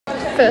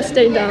first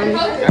day done.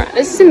 Alright,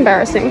 this is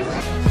embarrassing.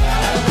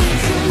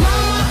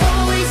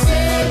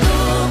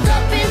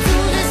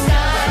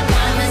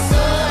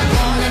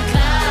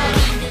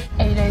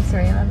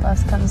 8:03, my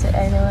bus comes at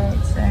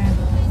 8:08, so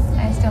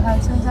I still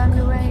have some time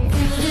to wait.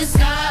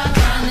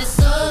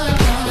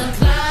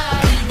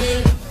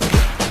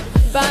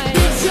 Bye.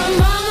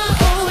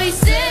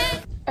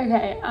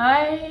 Okay,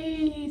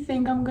 I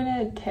think I'm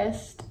gonna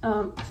test.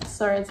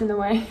 Sorry, it's in the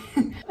way.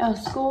 Our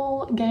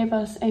school gave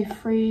us a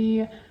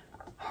free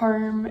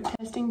home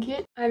testing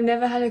kit. I've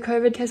never had a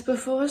COVID test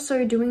before,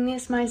 so doing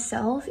this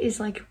myself is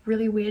like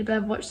really weird, but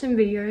I've watched some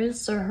videos,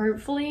 so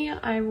hopefully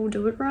I will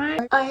do it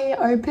right. I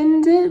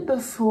opened it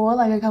before,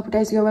 like a couple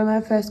days ago when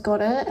I first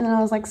got it, and then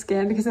I was like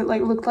scared because it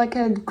like looked like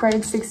a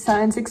grade 6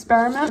 science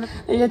experiment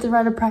that you had to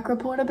write a prac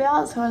report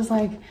about, so I was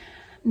like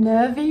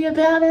nervy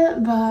about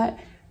it. But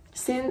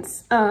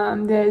since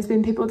there's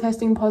been people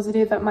testing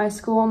positive at my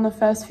school on the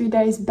first few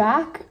days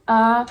back,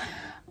 I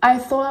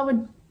thought I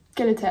would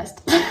get a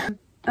test.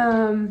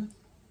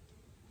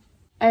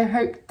 I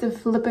hope to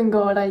flipping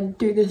God I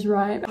do this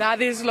right. Nah,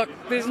 there's not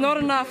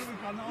enough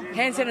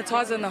hand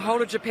sanitizer in the whole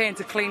of Japan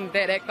to clean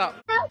that act up.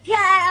 Okay.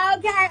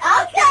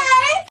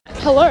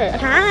 Hello.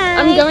 Hi.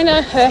 I'm going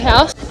to her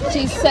house.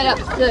 She set up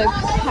the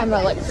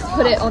camera, like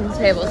put it on the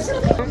table.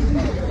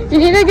 You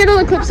need to get all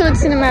the clips so it's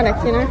cinematic,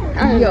 you know?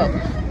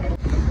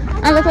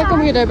 I look like a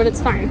weirdo, but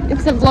it's fine.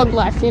 It's a vlog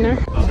life, you know?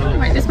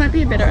 Wait, this might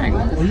be a better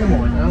angle.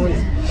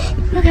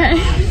 Okay.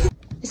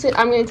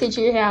 I'm going to teach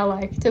you how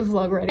like to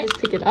vlog ready.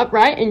 Just pick it up,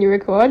 right? And you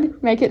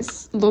record. Make it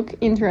look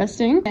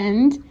interesting.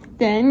 And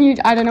then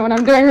I don't know what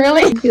I'm doing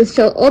really. You'll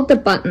show all the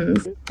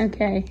buttons.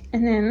 Okay.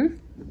 And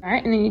then,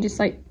 right? And then you just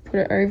like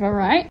put it over,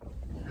 right?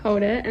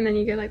 Hold it. And then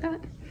you go like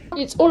that.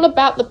 It's all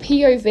about the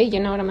POV,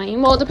 you know what I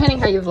mean? Well, depending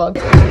how you vlog.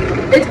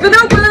 It's been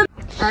open!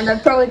 And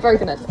I've probably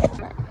broken it.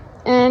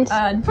 And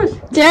push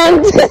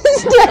down.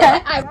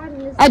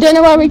 I don't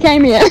know why we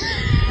came here.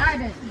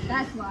 Garden,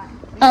 that's why.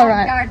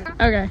 Alright.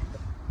 Okay.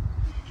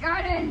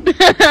 Garden.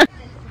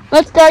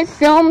 Let's go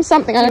film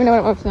something. I don't even know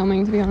what we're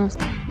filming, to be honest.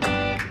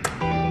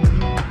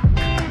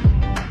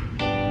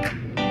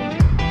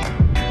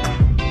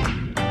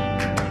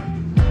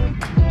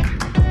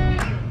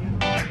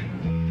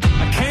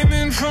 I came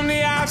in from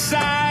the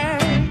outside,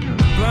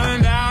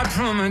 burned out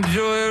from a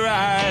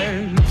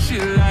joyride. She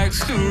likes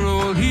to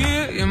roll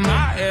here in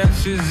my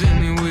ashes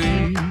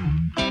anyway.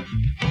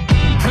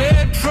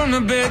 Played from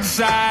the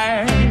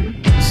bedside,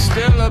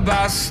 still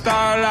about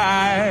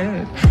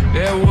starlight.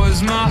 There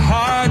was my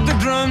heart, the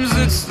drums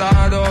that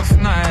start off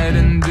night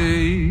and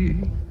day.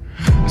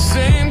 The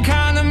same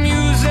kind of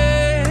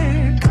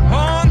music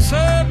haunts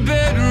her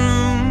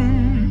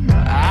bedroom.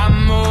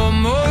 I'm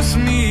almost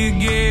me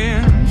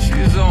again,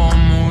 she's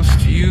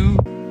almost you.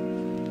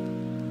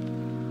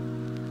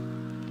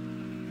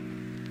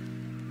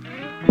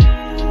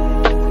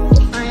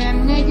 I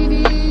am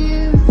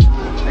negative.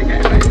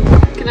 Okay, wait.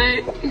 Can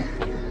I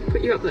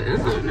put you up there? I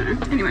don't know.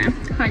 Anyway,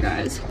 hi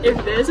guys.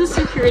 If there's a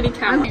security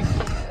camera,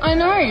 I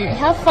know.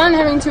 How fun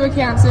having 2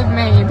 accounts of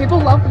me. People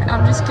love me.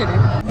 I'm just kidding.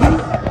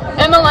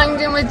 Emma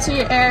Langdon with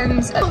 2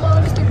 M's. A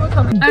lot of people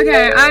coming.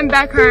 Okay, I'm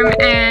back home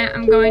and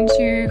I'm going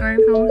to go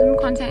film some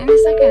content in a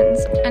second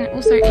and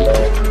also eat.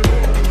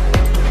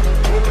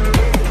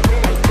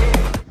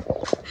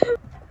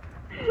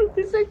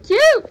 It's so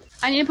cute.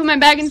 I need to put my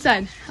bag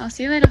inside. I'll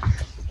see you later.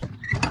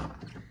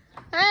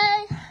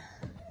 Hey.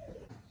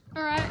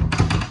 All right.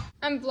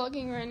 I'm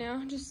vlogging right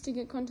now just to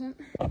get content.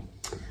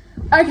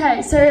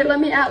 Okay, so let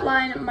me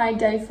outline my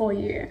day for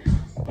you.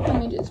 Let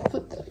me just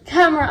put the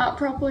camera up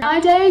properly. My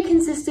day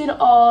consisted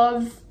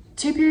of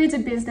 2 periods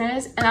of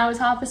business and I was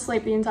half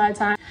asleep the entire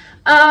time.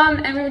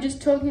 And we were just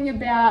talking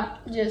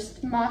about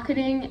just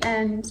marketing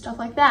and stuff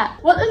like that.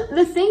 What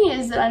the thing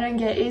is that I don't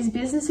get is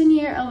business in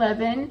year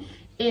 11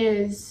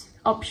 is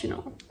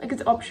optional. Like,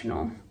 it's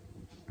optional.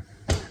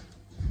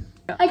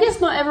 I guess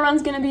not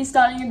everyone's gonna be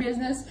starting a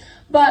business,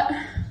 but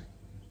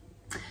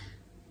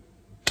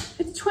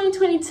it's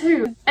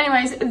 2022.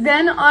 Anyways,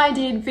 then I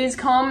did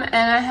VizCom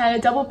and I had a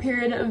double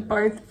period of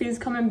both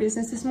VizCom and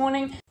business this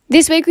morning.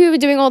 This week we were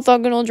doing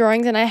orthogonal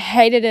drawings and I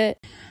hated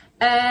it.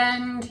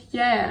 And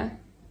yeah,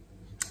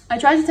 I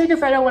tried to take a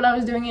photo of what I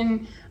was doing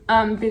in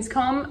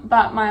VizCom,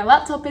 but my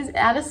laptop is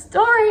out of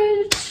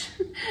storage.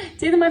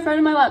 It's either my phone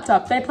or my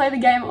laptop. They play the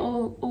game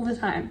all the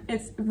time.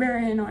 It's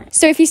very annoying.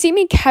 So if you see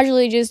me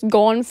casually just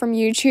gone from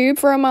YouTube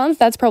for a month,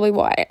 that's probably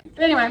why.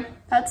 But anyway,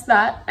 that's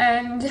that.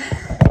 And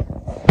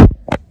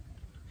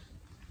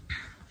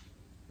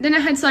then I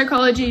had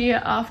psychology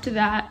after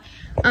that,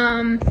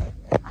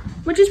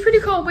 which is pretty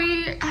cool.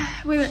 We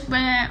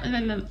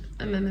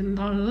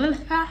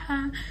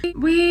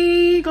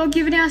got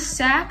given our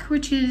SAC,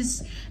 which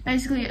is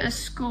basically a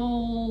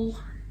school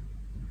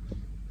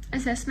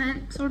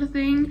assessment sort of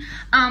thing,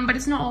 but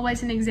it's not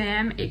always an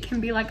exam. It can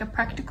be like a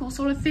practical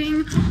sort of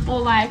thing, or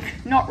like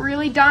not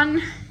really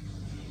done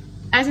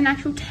as an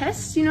actual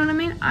test, you know what I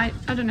mean? I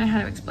don't know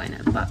how to explain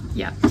it, but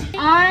yeah.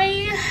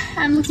 I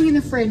am looking in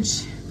the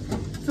fridge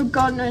for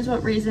God knows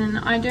what reason.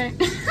 I don't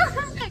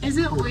Is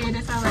it weird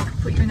if I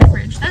like put you in the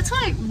fridge? That's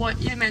like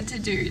what you're meant to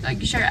do,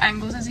 like show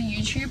angles as a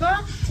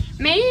YouTuber.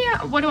 Me,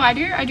 what do?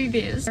 I do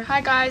this. Hi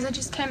guys, I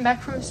just came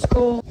back from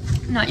school.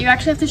 No, you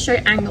actually have to show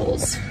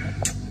angles.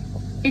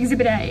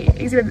 Exhibit A,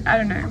 exhibit, I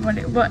don't know,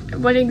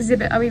 what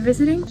exhibit are we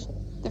visiting?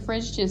 The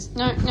fridge just,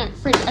 no,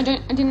 fridge, I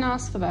didn't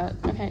ask for that,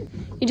 okay.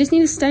 You just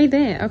need to stay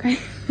there, okay?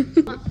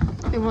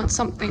 We want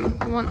something,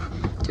 do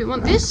we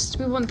want this?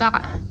 Do we want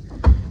that?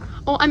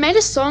 Oh, I made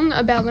a song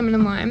about lemon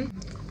and lime.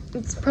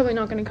 It's probably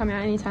not going to come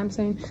out anytime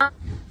soon.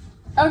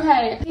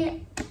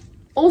 Okay.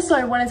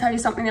 Also want to tell you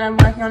something that I'm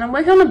working on. I'm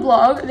working on a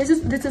blog. This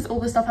is all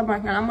the stuff I'm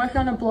working on. I'm working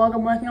on a blog.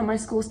 I'm working on my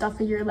school stuff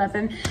for year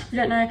 11. If you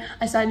don't know,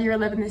 I started year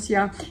 11 this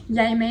year.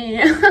 Yay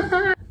me.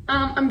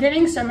 I'm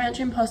getting so much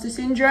imposter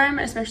syndrome,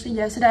 especially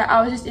yesterday.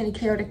 I was just in a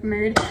chaotic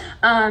mood.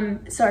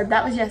 So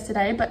that was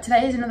yesterday, but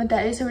today is another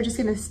day, so we're just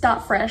going to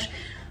start fresh.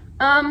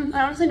 I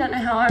honestly don't know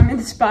how I'm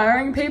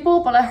inspiring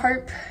people, but I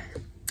hope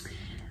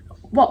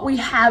what we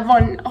have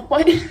on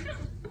what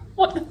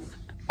the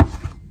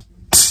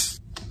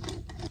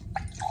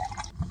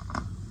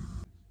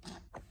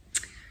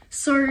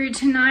So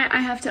tonight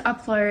I have to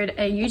upload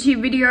a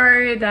YouTube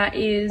video that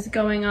is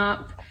going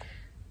up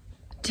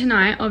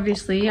tonight,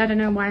 obviously. I don't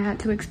know why I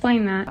had to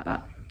explain that,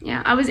 but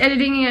yeah, I was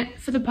editing it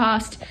for the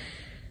past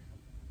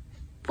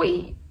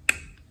week.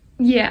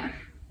 Yeah,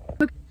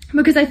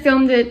 because I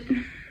filmed it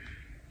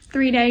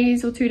 3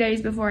 days or 2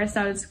 days before I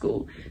started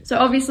school. So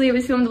obviously it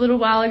was filmed a little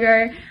while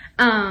ago.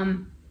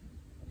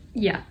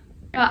 Yeah.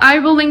 I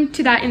will link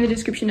to that in the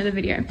description of the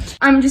video.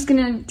 I'm just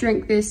gonna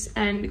drink this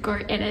and go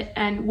edit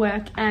and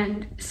work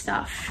and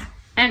stuff.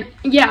 And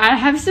yeah, I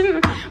have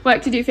some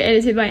work to do for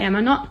Edited by Emma.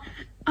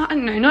 I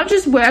don't know, not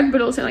just work,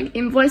 but also like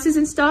invoices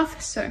and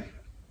stuff. So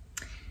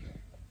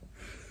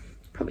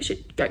probably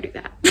should go do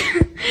that.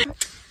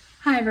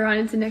 Hi everyone,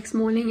 it's the next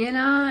morning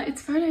and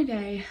it's photo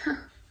day.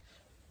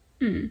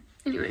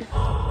 Anyway.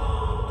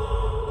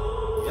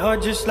 You're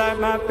just like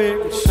my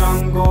favorite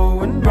song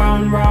going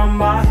round and round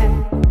my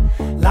head.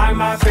 Like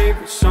my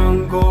favorite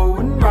song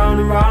going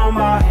round and round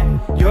my head.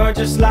 You're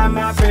just like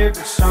my favorite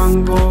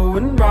song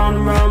going round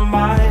and round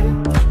my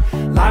head.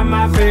 Like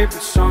my favorite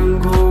song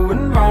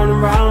going round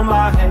and round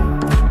my head.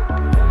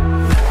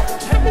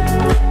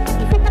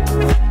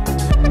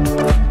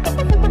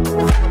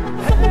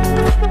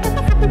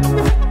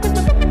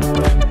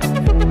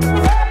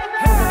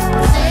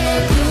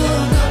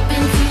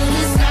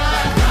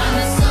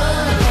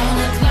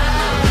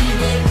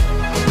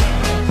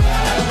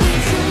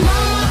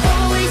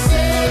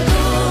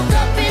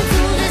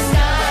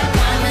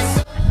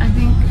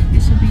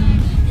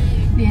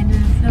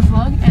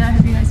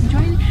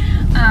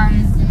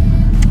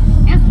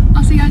 Yeah,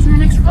 I'll see you guys in the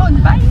next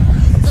vlog. Bye!